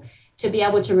example, to be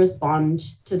able to respond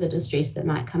to the distress that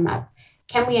might come up.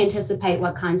 Can we anticipate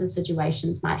what kinds of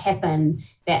situations might happen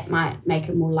that might make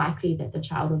it more likely that the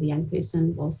child or the young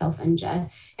person will self-injure,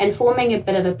 and forming a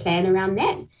bit of a plan around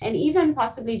that, and even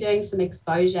possibly doing some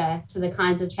exposure to the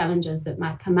kinds of challenges that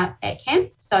might come up at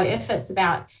camp. So if it's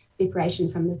about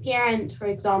separation from the parent, for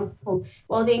example,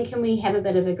 well then can we have a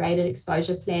bit of a graded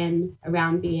exposure plan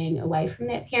around being away from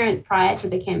that parent prior to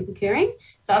the camp occurring?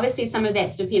 So obviously some of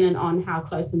that's dependent on how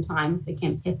close in time the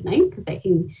camp's happening, because that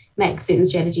can make certain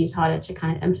strategies harder to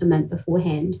kind of implement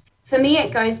beforehand. For me,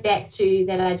 it goes back to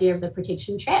that idea of the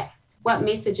protection trap. What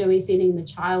message are we sending the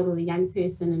child or the young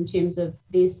person in terms of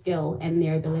their skill and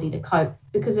their ability to cope?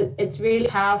 Because it's really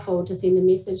powerful to send a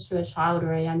message to a child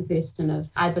or a young person of,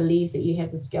 I believe that you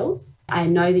have the skills. I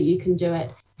know that you can do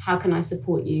it. how can I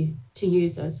support you to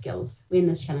use those skills when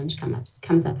this challenge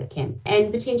comes up at camp?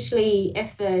 And potentially,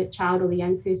 if the child or the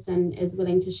young person is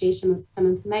willing to share some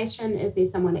information, is there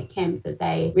someone at camp that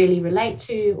they really relate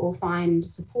to or find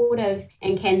supportive?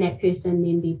 And can that person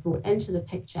then be brought into the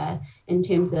picture in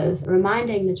terms of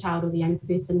reminding the child or the young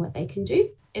person what they can do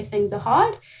if things are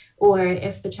hard, or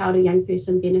if the child or young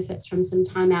person benefits from some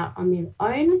time out on their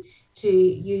own to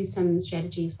use some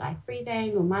strategies like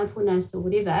breathing or mindfulness or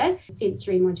whatever,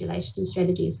 sensory modulation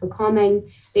strategies for calming,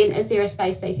 then is there a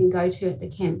space they can go to at the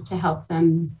camp to help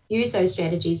them use those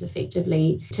strategies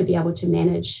effectively to be able to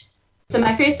manage? So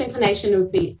my first inclination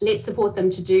would be, let's support them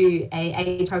to do a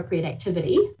age-appropriate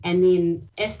activity. And then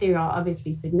if there are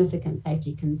obviously significant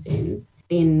safety concerns,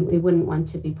 then we wouldn't want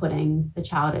to be putting the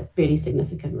child at really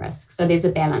significant risk. So there's a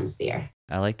balance there.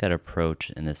 I like that approach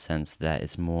in the sense that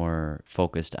it's more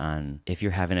focused on if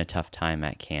you're having a tough time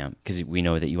at camp, because we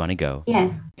know that you want to go.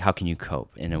 Yeah. How can you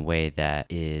cope in a way that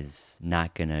is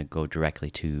not going to go directly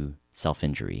to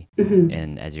self-injury? Mm-hmm.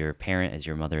 And as your parent, as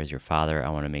your mother, as your father, I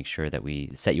want to make sure that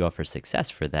we set you up for success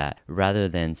for that, rather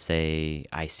than say,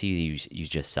 I see you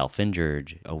just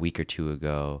self-injured a week or two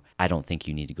ago. I don't think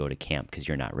you need to go to camp because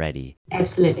you're not ready.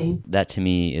 Absolutely. That to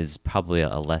me is probably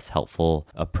a less helpful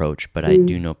approach, but I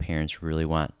do know parents really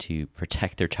want to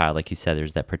protect their child. Like you said,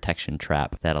 there's that protection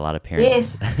trap that a lot of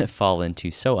parents fall into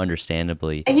so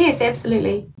understandably. Yes,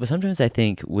 absolutely. But sometimes I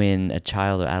think when a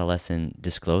child or adolescent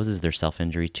discloses their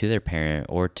self-injury to their parent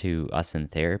or to us in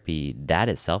therapy, that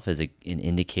itself is an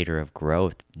indicator of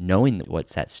growth, knowing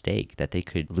what's at stake, that they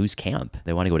could lose camp.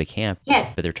 They want to go to camp,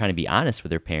 but they're trying to be honest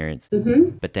with their parents.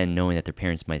 But then knowing that their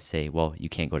parents might say, well, you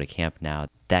can't go to camp now,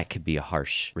 that could be a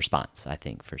harsh response, I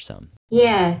think, for some.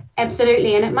 Yeah,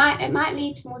 absolutely. And it might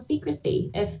lead to more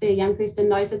secrecy if the young person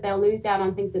knows that they'll lose out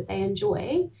on things that they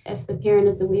enjoy if the parent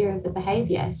is aware of the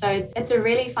behavior. So it's a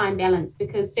really fine balance,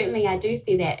 because certainly I do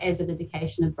see that as an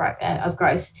indication of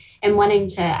growth, and wanting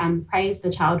to praise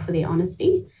the child for their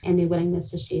honesty and their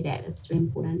willingness to share that is really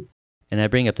important. And I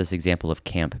bring up this example of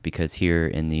camp because here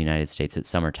in the United States, it's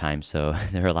summertime, so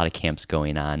there are a lot of camps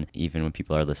going on, even when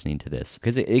people are listening to this.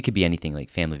 Because it could be anything like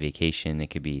family vacation, it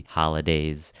could be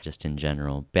holidays, just in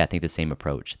general. But I think the same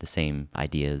approach, the same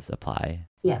ideas apply.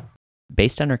 Yeah.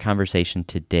 Based on our conversation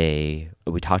today,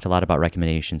 we talked a lot about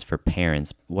recommendations for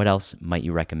parents. What else might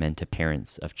you recommend to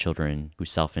parents of children who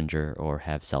self-injure or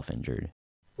have self-injured?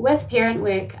 With parent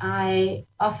work, I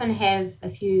often have a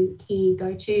few key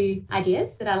go-to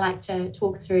ideas that I like to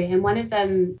talk through. And one of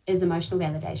them is emotional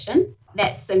validation.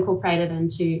 That's incorporated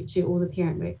into all the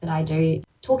parent work that I do.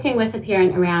 Talking with a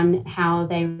parent around how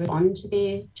they respond to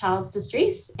their child's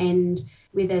distress and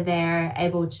whether they're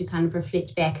able to kind of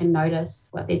reflect back and notice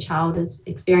what their child is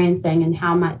experiencing and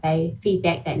how might they feed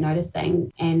back that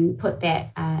noticing and put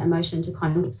that emotion into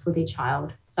context for their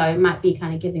child. So it might be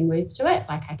kind of giving words to it,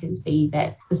 like, I can see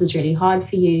that this is really hard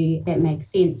for you, that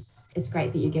makes sense. It's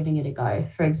great that you're giving it a go,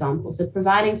 for example. So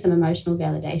providing some emotional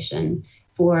validation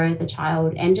for the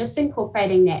child and just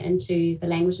incorporating that into the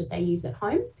language that they use at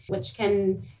home, which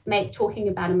can make talking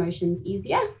about emotions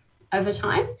easier over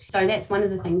time. So that's one of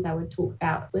the things I would talk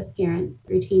about with parents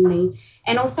routinely,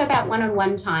 and also about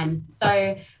one-on-one time.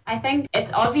 So I think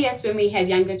it's obvious when we have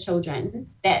younger children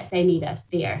that they need us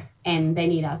there and they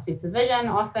need our supervision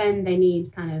often. They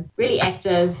need kind of really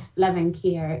active, loving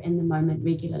care in the moment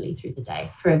regularly through the day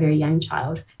for a very young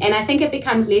child. And I think it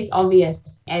becomes less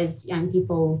obvious as young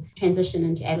people transition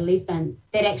into adolescence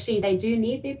that actually they do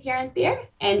need their parent there.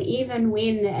 And even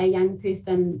when a young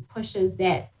person pushes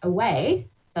that away,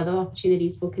 so the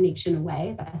opportunities for connection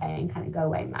away by saying kind of go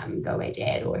away mum, go away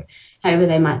dad, or however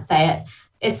they might say it,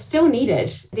 it's still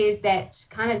needed. There's that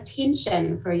kind of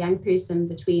tension for a young person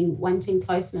between wanting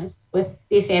closeness with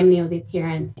their family or their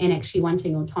parent and actually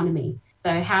wanting autonomy.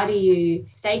 So how do you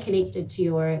stay connected to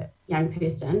your young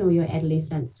person or your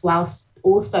adolescents whilst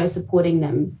also supporting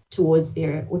them towards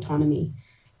their autonomy?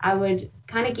 I would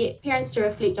kind of get parents to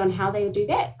reflect on how they do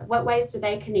that. What ways do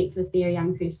they connect with their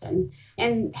young person?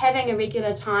 And having a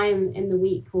regular time in the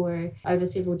week or over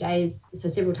several days, so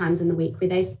several times in the week, where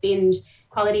they spend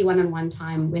quality one-on-one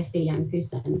time with their young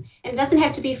person. And it doesn't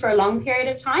have to be for a long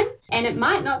period of time. And it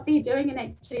might not be doing an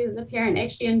activity that the parent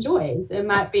actually enjoys. It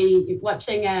might be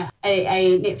watching a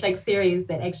Netflix series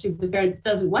that actually the parent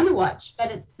doesn't want to watch.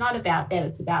 But it's not about that.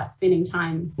 It's about spending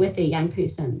time with their young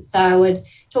person. So I would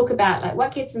talk about like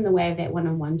what gets in the way of that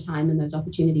one-on-one time and those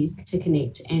opportunities to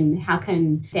connect, and how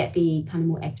can that be kind of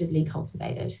more actively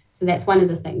cultivated. So that's one of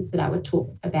the things that I would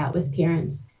talk about with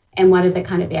parents. And what are the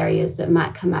kind of barriers that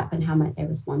might come up and how might they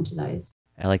respond to those?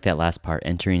 I like that last part,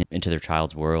 entering into their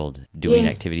child's world, doing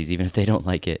activities, even if they don't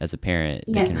like it as a parent,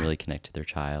 they can really connect to their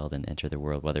child and enter their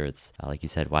world, whether it's, like you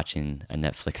said, watching a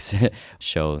Netflix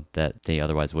show that they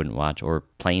otherwise wouldn't watch or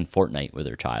playing Fortnite with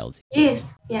their child.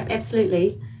 Yes, yeah,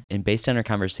 absolutely. And based on our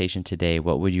conversation today,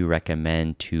 what would you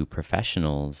recommend to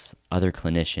professionals, other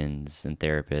clinicians and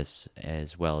therapists,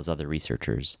 as well as other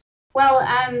researchers? Well,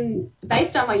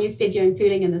 based on what you've said you're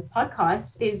including in this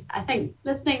podcast, I think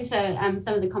listening to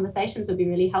some of the conversations would be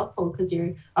really helpful because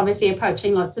you're obviously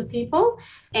approaching lots of people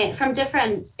from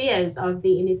different spheres of the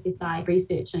NSSI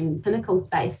research and clinical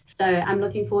space. So I'm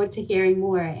looking forward to hearing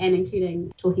more and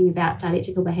including talking about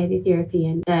dialectical behaviour therapy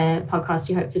and the podcast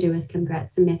you hope to do with Kim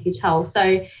Gratz and Matthew Tull.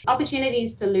 So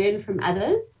opportunities to learn from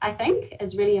others, I think,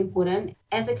 is really important.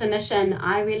 As a clinician,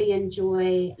 I really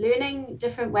enjoy learning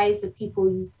different ways that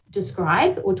people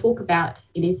describe or talk about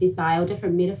NSSI or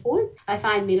different metaphors. I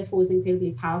find metaphors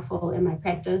incredibly powerful in my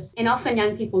practice, and often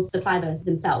young people supply those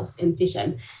themselves in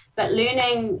session. But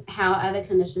learning how other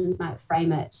clinicians might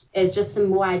frame it is just some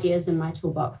more ideas in my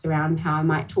toolbox around how I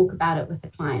might talk about it with a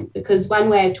client, because one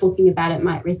way of talking about it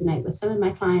might resonate with some of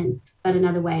my clients, but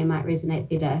another way might resonate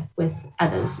better with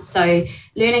others. So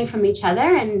learning from each other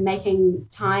and making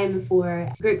time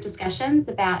for group discussions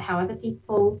about how other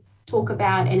people talk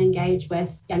about and engage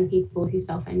with young people who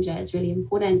self-injure is really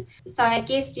important. So I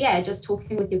guess, just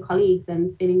talking with your colleagues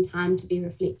and spending time to be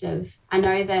reflective. I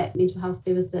know that mental health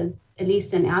services, at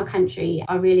least in our country,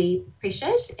 are really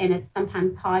pressured, and it's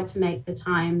sometimes hard to make the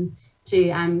time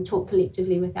to talk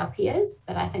collectively with our peers,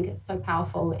 but I think it's so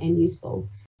powerful and useful.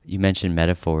 You mentioned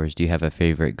metaphors. Do you have a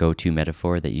favorite go-to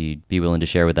metaphor that you'd be willing to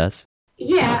share with us?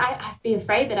 Yeah, I'd be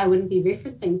afraid that I wouldn't be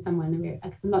referencing someone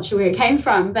because I'm not sure where it came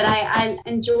from, but I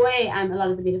enjoy a lot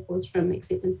of the metaphors from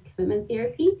acceptance and commitment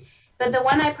therapy. But the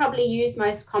one I probably use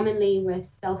most commonly with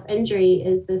self-injury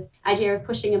is this idea of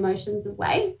pushing emotions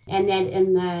away, and that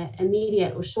in the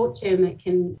immediate or short term, it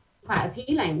can be quite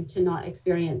appealing to not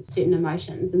experience certain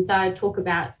emotions. And so I talk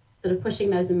about sort of pushing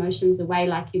those emotions away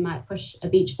like you might push a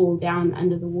beach ball down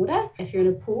under the water if you're in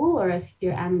a pool or if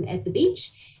you're at the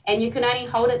beach. And you can only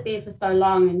hold it there for so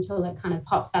long until it kind of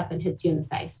pops up and hits you in the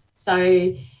face. So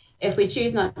if we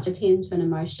choose not to tend to an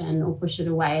emotion or push it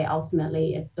away,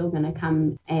 ultimately it's still going to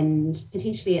come, and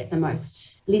potentially at the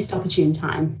least opportune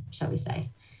time, shall we say.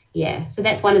 Yeah, so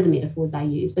that's one of the metaphors I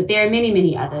use, but there are many,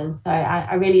 many others. So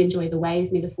I really enjoy the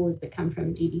wave metaphors that come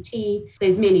from DBT.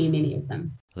 There's many, many of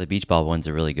them. Well, the beach ball one's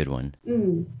a really good one.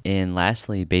 And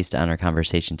lastly, based on our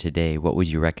conversation today, what would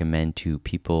you recommend to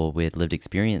people with lived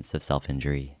experience of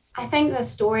self-injury? I think the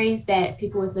stories that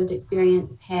people with lived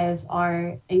experience have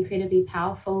are incredibly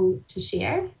powerful to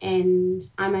share. And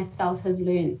I myself have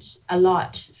learnt a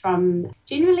lot from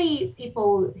generally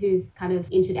people who've kind of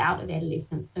entered out of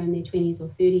adolescence, so in their 20s or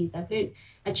 30s. I've learnt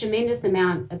a tremendous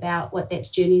amount about what that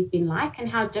journey's been like and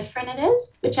how different it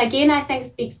is, which again, I think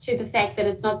speaks to the fact that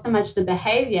it's not so much the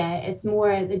behavior, it's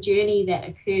more the journey that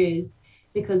occurs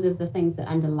because of the things that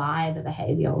underlie the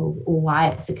behaviour or why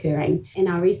it's occurring. In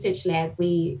our research lab,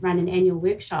 we run an annual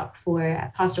workshop for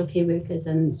pastoral care workers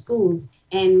in schools,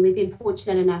 and we've been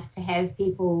fortunate enough to have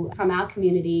people from our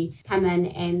community come in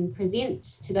and present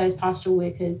to those pastoral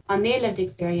workers on their lived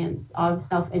experience of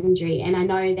self-injury. And I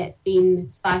know that's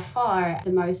been by far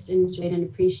the most enjoyed and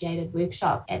appreciated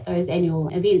workshop at those annual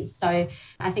events. So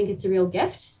I think it's a real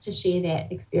gift to share that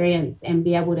experience and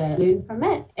be able to learn from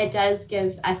it. It does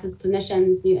give us as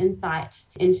clinicians new insight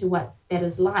into what that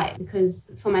is like,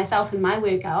 because for myself in my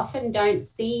work, I often don't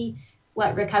see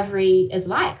what recovery is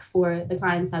like for the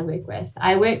clients I work with.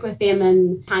 I work with them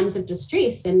in times of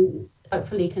distress and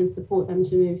hopefully can support them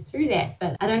to move through that.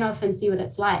 But I don't often see what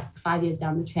it's like 5 years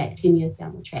down the track, 10 years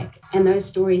down the track. And those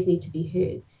stories need to be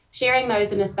heard. Sharing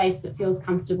those in a space that feels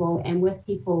comfortable and with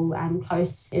people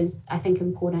close is, I think,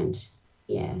 important.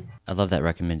 Yeah. I love that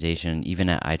recommendation. Even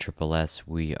at ISSS,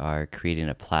 we are creating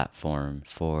a platform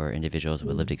for individuals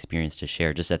with lived experience to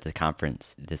share. Just at the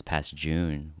conference this past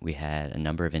June, we had a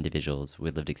number of individuals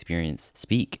with lived experience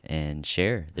speak and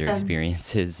share their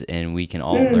experiences, and we can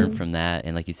all learn from that.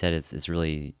 And like you said, it's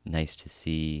really nice to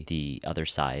see the other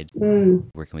side.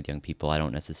 Working with young people, I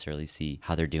don't necessarily see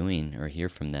how they're doing or hear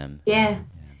from them. Yeah.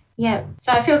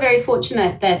 So I feel very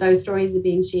fortunate that those stories are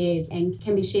being shared and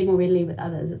can be shared more readily with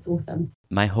others. It's awesome.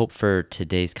 My hope for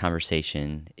today's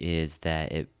conversation is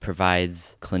that it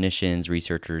provides clinicians,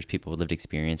 researchers, people with lived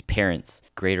experience, parents,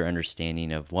 greater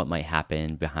understanding of what might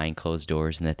happen behind closed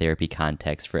doors in the therapy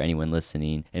context for anyone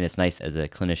listening. And it's nice as a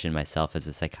clinician myself, as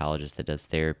a psychologist that does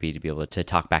therapy, to be able to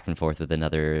talk back and forth with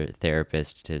another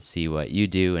therapist to see what you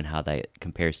do and how that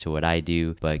compares to what I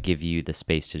do, but give you the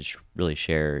space to really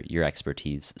share your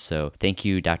expertise. So thank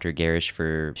you, Dr. Garisch,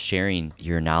 for sharing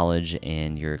your knowledge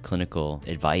and your clinical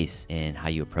advice and how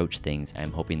you approach things.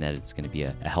 I'm hoping that it's going to be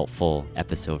a helpful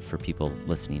episode for people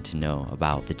listening to know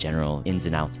about the general ins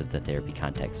and outs of the therapy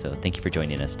context. So thank you for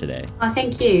joining us today. Oh,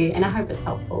 thank you, and I hope it's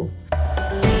helpful.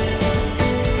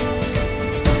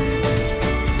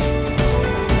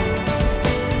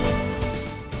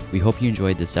 We hope you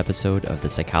enjoyed this episode of the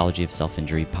Psychology of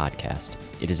Self-Injury podcast.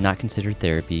 It is not considered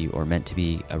therapy or meant to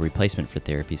be a replacement for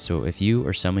therapy, so if you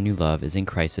or someone you love is in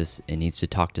crisis and needs to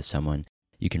talk to someone,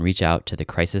 you can reach out to the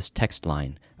Crisis Text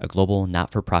Line, a global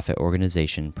not-for-profit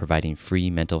organization providing free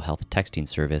mental health texting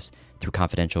service through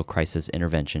confidential crisis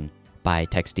intervention by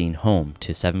texting HOME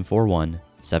to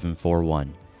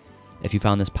 741-741. If you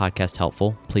found this podcast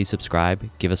helpful, please subscribe,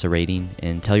 give us a rating,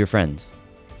 and tell your friends.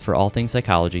 For all things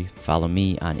psychology, follow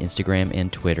me on Instagram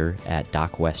and Twitter at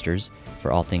Doc Westers.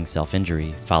 For all things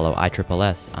self-injury, follow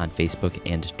ISSS on Facebook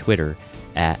and Twitter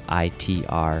at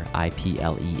ITRIPLES.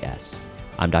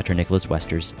 I'm Dr. Nicholas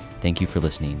Westers. Thank you for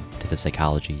listening to the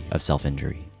Psychology of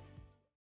Self-Injury.